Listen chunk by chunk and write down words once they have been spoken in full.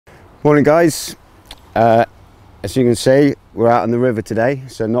Morning guys, as you can see we're out on the river today,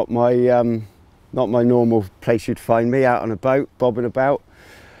 so not my normal place you'd find me, out on a boat bobbing about.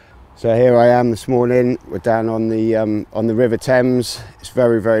 So here I am this morning. We're down on the river Thames. It's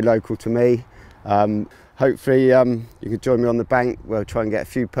very local to me. Hopefully you can join me on the bank. We'll try and get a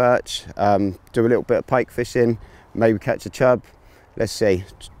few perch, do a little bit of pike fishing, maybe catch a chub. Let's see,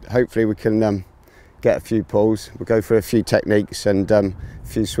 hopefully we can get a few pulls. We'll go through a few techniques and a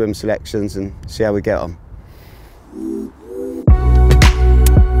few swim selections and see how we get on.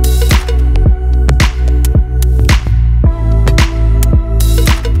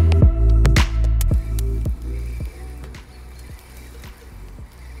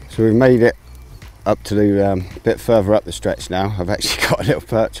 So we've made it up to the bit further up the stretch now. I've actually got a little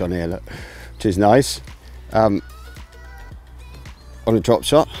perch on here, look, which is nice. On a drop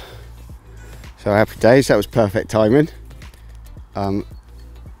shot. So happy days, that was perfect timing.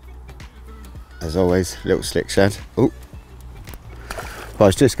 As always, little slick shad. Oh, I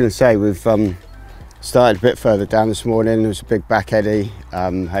was just going to say, we've started a bit further down this morning. There was a big back eddy,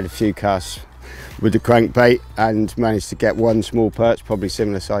 had a few casts with the crankbait and managed to get one small perch, probably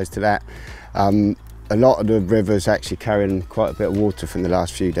similar size to that. A lot of the river's actually carrying quite a bit of water from the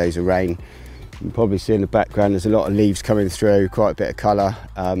last few days of rain. You can probably see in the background there's a lot of leaves coming through, quite a bit of colour.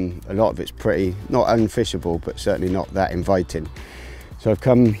 A lot of it's pretty, not unfishable, but certainly not that inviting. So I've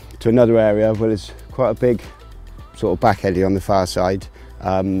come to another area where there's quite a big sort of back eddy on the far side.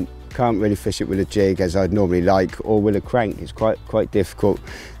 Can't really fish it with a jig as I'd normally like, or with a crank. It's quite difficult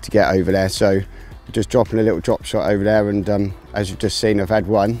to get over there. So just dropping a little drop shot over there, and as you've just seen, I've had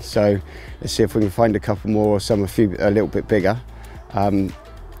one. So let's see if we can find a couple more, or some a little bit bigger. I'm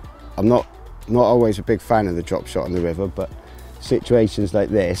not always a big fan of the drop shot on the river, but situations like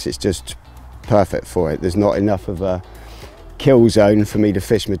this, it's just perfect for it. There's not enough of a kill zone for me to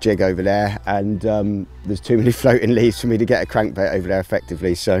fish my jig over there, and there's too many floating leaves for me to get a crankbait over there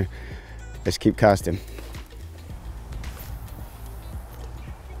effectively. So let's keep casting.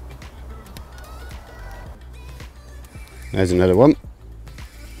 There's another one.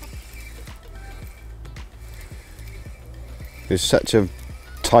 There's such a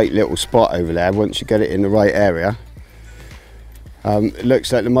tight little spot over there once you get it in the right area. It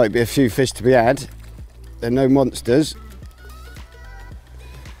looks like there might be a few fish to be had. They're no monsters,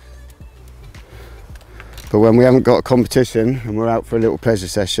 but when we haven't got a competition and we're out for a little pleasure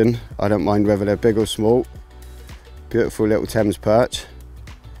session, I don't mind whether they're big or small. Beautiful little Thames perch,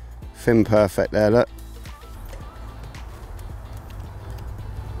 fin perfect there, look.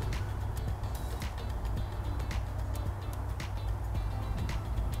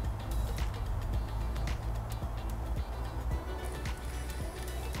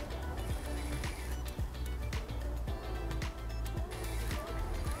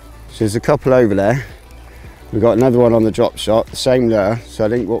 So there's a couple over there. We've got another one on the drop shot, the same lure. So I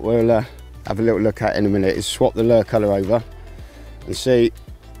think what we'll have a little look at in a minute is swap the lure colour over and see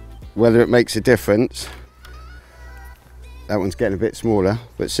whether it makes a difference. That one's getting a bit smaller,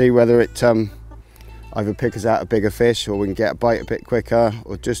 but see whether it either pick us out a bigger fish, or we can get a bite a bit quicker,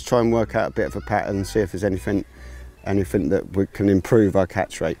 or just try and work out a bit of a pattern, see if there's anything that we can improve our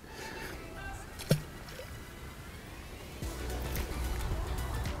catch rate.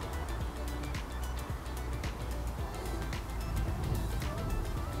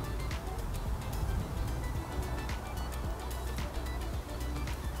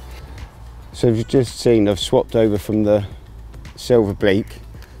 So as you've just seen, I've swapped over from the silver bleak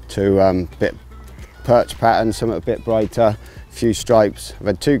to a bit perch pattern, something a bit brighter, a few stripes. I've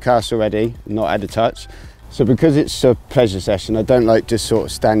had 2 casts already, not had a touch. So because it's a pleasure session, I don't like just sort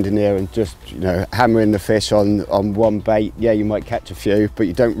of standing here and just, you know, hammering the fish on one bait. Yeah, you might catch a few, but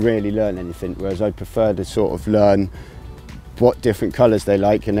you don't really learn anything, whereas I prefer to sort of learn what different colours they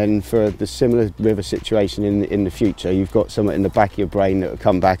like, and then for the similar river situation in the future, you've got something in the back of your brain that will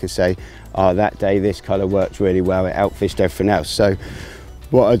come back and say, oh, that day this colour worked really well, it outfished everything else. So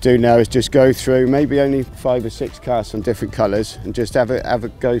what I do now is just go through maybe only 5 or 6 casts on different colours and just have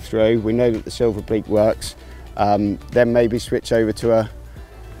a go through. We know that the silver bleak works, then maybe switch over to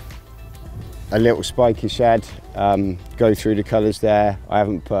a little spiky shad, go through the colours there. I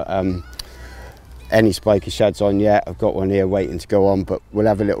haven't put any spiky shads on yet. I've got one here waiting to go on, but we'll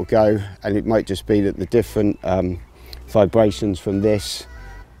have a little go, and it might just be that the different vibrations from this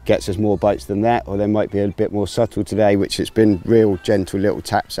gets us more bites than that, or they might be a bit more subtle today, which it's been real gentle little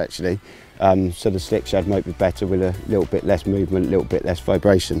taps actually. So the slick shad might be better with a little bit less movement, a little bit less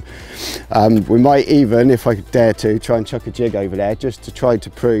vibration. We might even, if I dare to, try and chuck a jig over there just to try to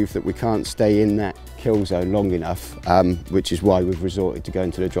prove that we can't stay in that kill zone long enough, which is why we've resorted to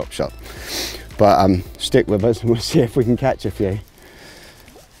going to the drop shot. But stick with us and we'll see if we can catch a few.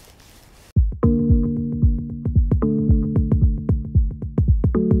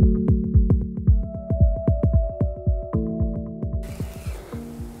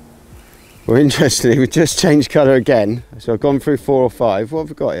 Well, interestingly, we've just changed colour again. So I've gone through 4 or 5. What have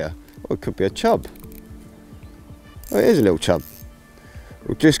we got here? Oh, it could be a chub. Oh, it is a little chub.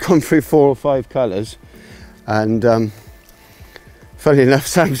 We've just gone through 4 or 5 colours, and funny enough,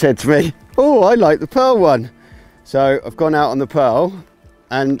 Sam said to me, oh, I like the pearl one. So I've gone out on the pearl,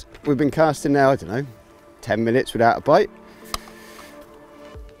 and we've been casting now, I don't know, 10 minutes without a bite.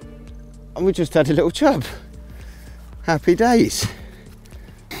 And we just had a little chub. Happy days.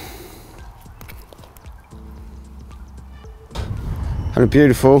 And a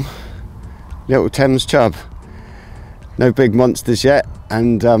beautiful little Thames chub. No big monsters yet,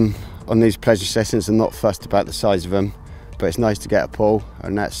 and on these pleasure sessions I'm not fussed about the size of them, but it's nice to get a pull,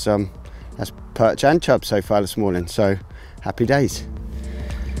 and that's perch and chub so far this morning, so happy days.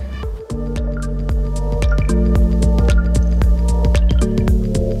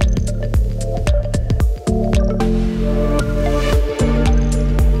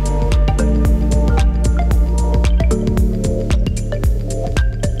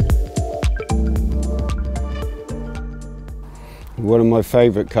 One of my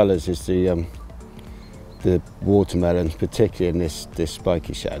favourite colours is the watermelons, particularly in this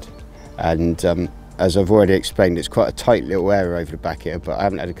spiky shad. And as I've already explained, it's quite a tight little area over the back here, but I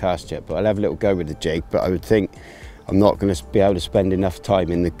haven't had a cast yet. But I'll have a little go with the jig. But I would think I'm not going to be able to spend enough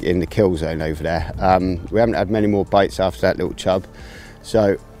time in the kill zone over there. We haven't had many more bites after that little chub,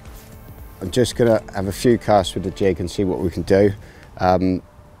 so I'm just going to have a few casts with the jig and see what we can do.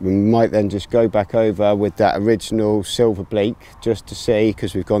 We might then just go back over with that original silver bleak just to see,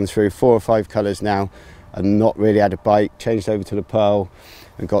 because we've gone through 4 or 5 colours now and not really had a bite. Changed over to the pearl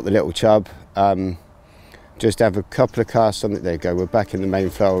and got the little chub. Just have a couple of casts on it. There you go, we're back in the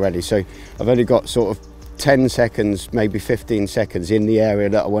main flow already. So I've only got sort of 10 seconds, maybe 15 seconds in the area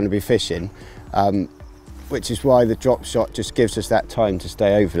that I want to be fishing, which is why the drop shot just gives us that time to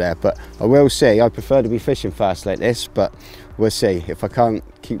stay over there. But I will see, I prefer to be fishing fast like this, but we'll see. If I can't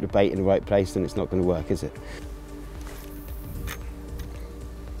keep the bait in the right place, then it's not going to work, is it?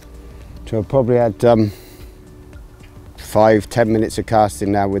 So I've probably had 5–10 minutes of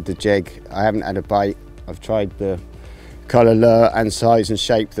casting now with the jig. I haven't had a bite. I've tried the colour, lure and size and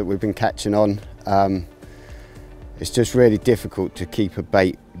shape that we've been catching on. It's just really difficult to keep a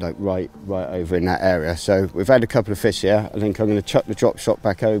bait like right over in that area. So we've had a couple of fish here. I think I'm going to chuck the drop shot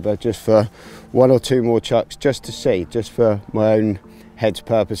back over just for 1 or 2 more chucks, just to see, just for my own head's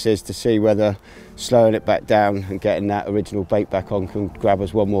purposes, to see whether slowing it back down and getting that original bait back on can grab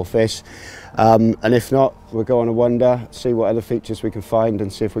us 1 more fish. And if not, we'll go on a wander, see what other features we can find,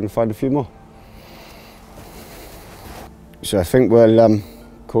 and see if we can find a few more. So I think we'll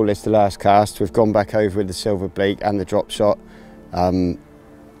call this the last cast. We've gone back over with the silver bleak and the drop shot.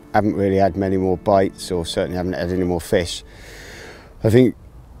 Haven't really had many more bites, or certainly haven't had any more fish. I think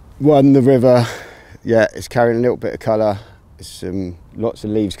the river, yeah, it's carrying a little bit of colour. There's lots of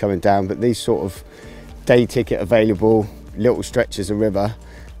leaves coming down, but these sort of day ticket available little stretches of river,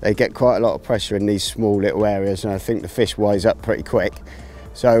 they get quite a lot of pressure in these small little areas, and I think the fish wise up pretty quick.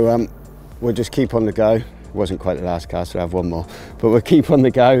 So we'll just keep on the go. It wasn't quite the last cast, so I'll have 1 more, but we'll keep on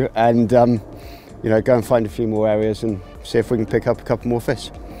the go and you know, go and find a few more areas and see if we can pick up a couple more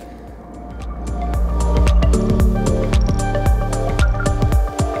fish.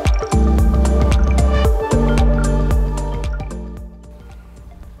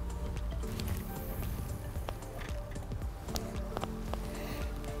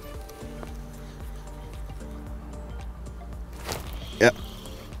 Yep.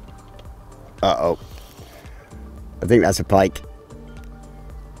 Uh-oh. I think that's a pike.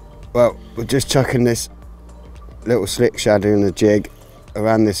 Well, we're just chucking this little slick shadow in the jig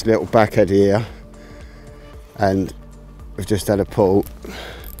around this little back head here, and we've just had a pull.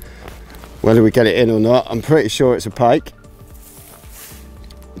 Whether we get it in or not, I'm pretty sure it's a pike.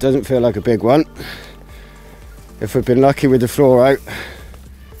 It doesn't feel like a big one. If we've been lucky with the floor out,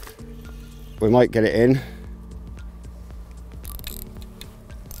 we might get it in.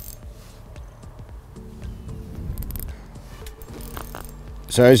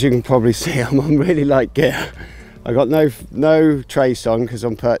 So as you can probably see, I'm on really light gear. I got no trace on because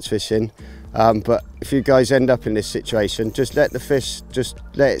I'm perch fishing. But if you guys end up in this situation, just let the fish, just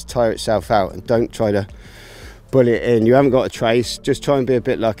let it tire itself out and don't try to bully it in. You haven't got a trace, just try and be a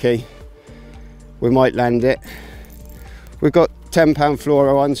bit lucky. We might land it. We've got £10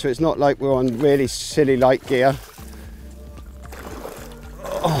 fluoro on, so it's not like we're on really silly light gear.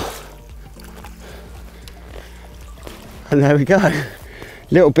 Oh. And there we go.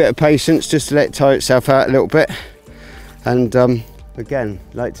 Little bit of patience just to let it tire itself out a little bit. And again,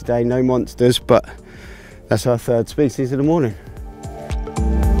 like today, no monsters, but that's our third species of the morning.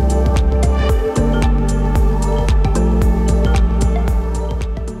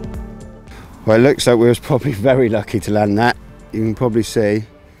 Well, it looks like we was probably very lucky to land that. You can probably see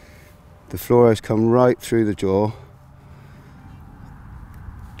the fluoro's come right through the jaw,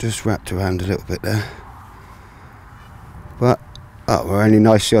 just wrapped around a little bit there. But we're only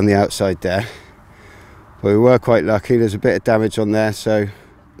nicely on the outside there. But we were quite lucky. There's a bit of damage on there, so I'm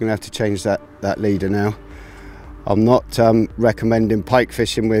gonna have to change that leader now. I'm not recommending pike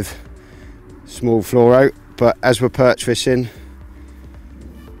fishing with small fluoro, but as we're perch fishing,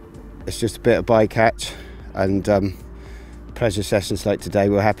 it's just a bit of bycatch, and pleasure sessions like today,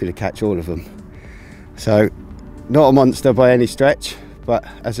 we're happy to catch all of them. So not a monster by any stretch, but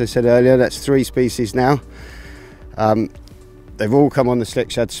as I said earlier, that's 3 species now. They've all come on the slick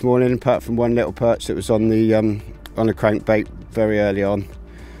shad this morning, apart from one little perch that was on the on a crankbait very early on.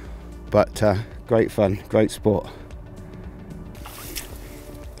 But great fun, great sport.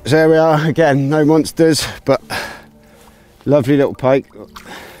 So there we are again, no monsters, but lovely little pike.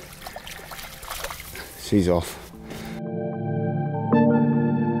 She's off.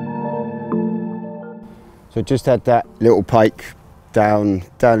 So just had that little pike down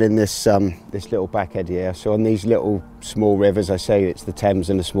in this this little back eddy here. So on these little small rivers, I say it's the Thames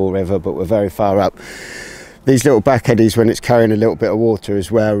and a small river, but we're very far up. These little back eddies, when it's carrying a little bit of water, is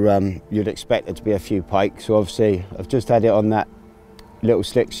where you'd expect there to be a few pike. So obviously I've just had it on that little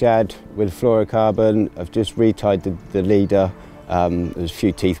slick shad with fluorocarbon. I've just retied the leader. There's a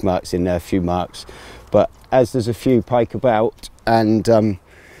few teeth marks in there, a few marks. But as there's a few pike about, and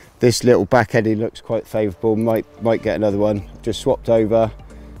this little back eddy looks quite favourable, might get another one. Just swapped over,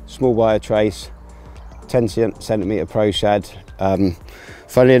 small wire trace, 10cm pro shad.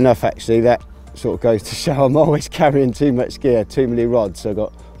 Funnily enough, actually, that sort of goes to show I'm always carrying too much gear, too many rods. So I've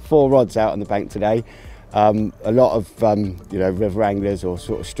got 4 rods out on the bank today. A lot of you know, river anglers or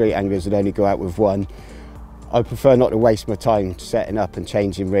sort of street anglers would only go out with 1. I prefer not to waste my time setting up and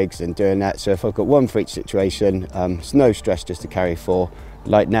changing rigs and doing that. So if I've got 1 for each situation, it's no stress just to carry 4.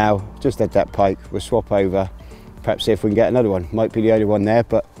 Like now, just had that pike, we'll swap over, perhaps see if we can get another one. Might be the only one there,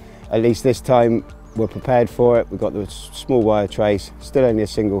 but at least this time we're prepared for it. We've got the small wire trace, still only a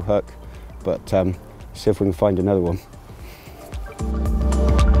single hook, but see if we can find another one.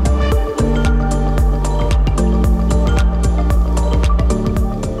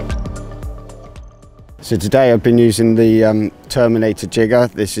 So today I've been using the Terminator jigger.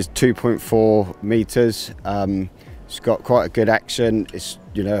 This is 2.4 meters. It's got quite a good action. It's,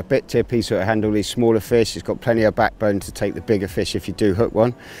 you know, a bit tippy, so it'll handle these smaller fish. It's got plenty of backbone to take the bigger fish if you do hook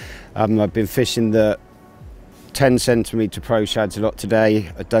one. I've been fishing the 10cm pro shads a lot today.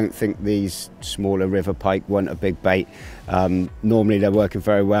 I don't think these smaller river pike want a big bait. Normally they're working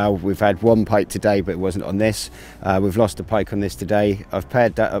very well. We've had 1 pike today, but it wasn't on this. We've lost a pike on this today. I've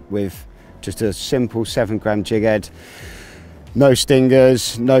paired that up with just a simple 7-gram jig head. No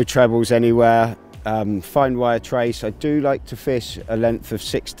stingers, no trebles anywhere. Fine wire trace. I do like to fish a length of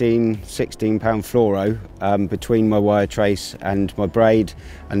 16 pound fluoro between my wire trace and my braid,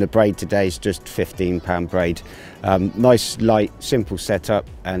 and the braid today is just 15-pound braid. Nice, light, simple setup,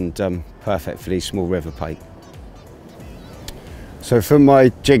 and perfect for these small river pike. So for my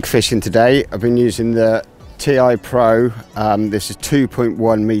jig fishing today, I've been using the TI Pro. This is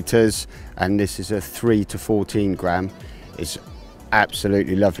 2.1 meters, and this is a 3 to 14 gram. It's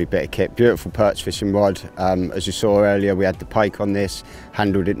absolutely lovely bit of kit, beautiful perch fishing rod. As you saw earlier, we had the pike on this,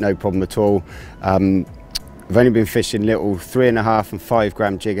 handled it no problem at all. I've only been fishing little 3.5 and 5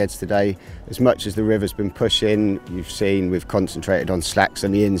 gram jig heads today. As much as the river's been pushing, you've seen we've concentrated on slacks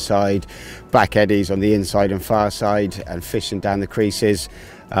on the inside, back eddies on the inside and far side, and fishing down the creases.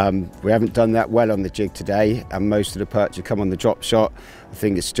 We haven't done that well on the jig today, and most of the perch have come on the drop shot. I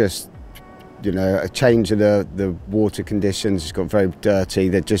think it's just, you know, a change of the water conditions. It's got very dirty.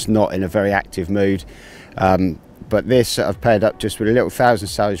 They're just not in a very active mood. But this I've paired up just with a little 1,000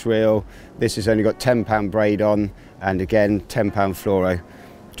 size reel. This has only got 10-pound braid on, and again 10-pound fluoro.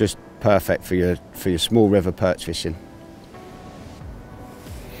 Just perfect for your small river perch fishing.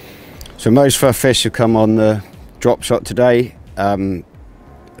 So most of our fish have come on the drop shot today, on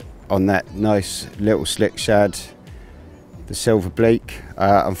that nice little slick shad, the silver bleak.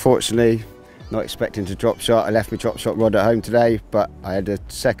 Unfortunately, not expecting to drop shot. I left my drop shot rod at home today, but I had a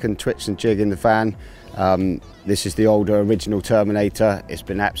second twitch and jig in the van, This is the older original Terminator. It's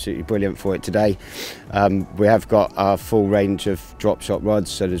been absolutely brilliant for it today. We have got our full range of drop shot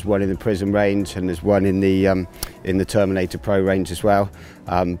rods, so there's one in the Prism range and there's one in the Terminator Pro range as well.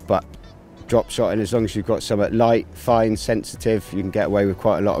 But drop shotting, as long as you've got something light, fine, sensitive, you can get away with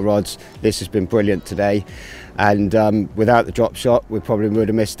quite a lot of rods. This has been brilliant today, and without the drop shot we probably would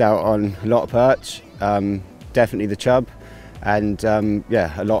have missed out on a lot of perch, definitely the chub, and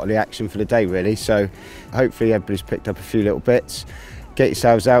yeah, a lot of the action for the day really. So hopefully everybody's picked up a few little bits. Get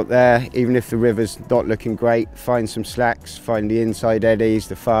yourselves out there, even if the river's not looking great, find some slacks, find the inside eddies,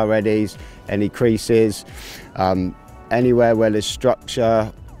 the far eddies, any creases, anywhere where there's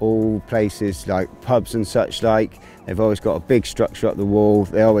structure. All places like pubs and such like, they've always got a big structure up the wall,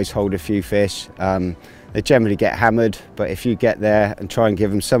 they always hold a few fish. They generally get hammered, but if you get there and try and give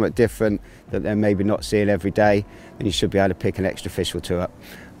them something different that they're maybe not seeing every day, then you should be able to pick an extra fish or two up.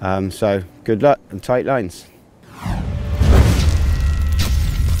 So good luck and tight lines.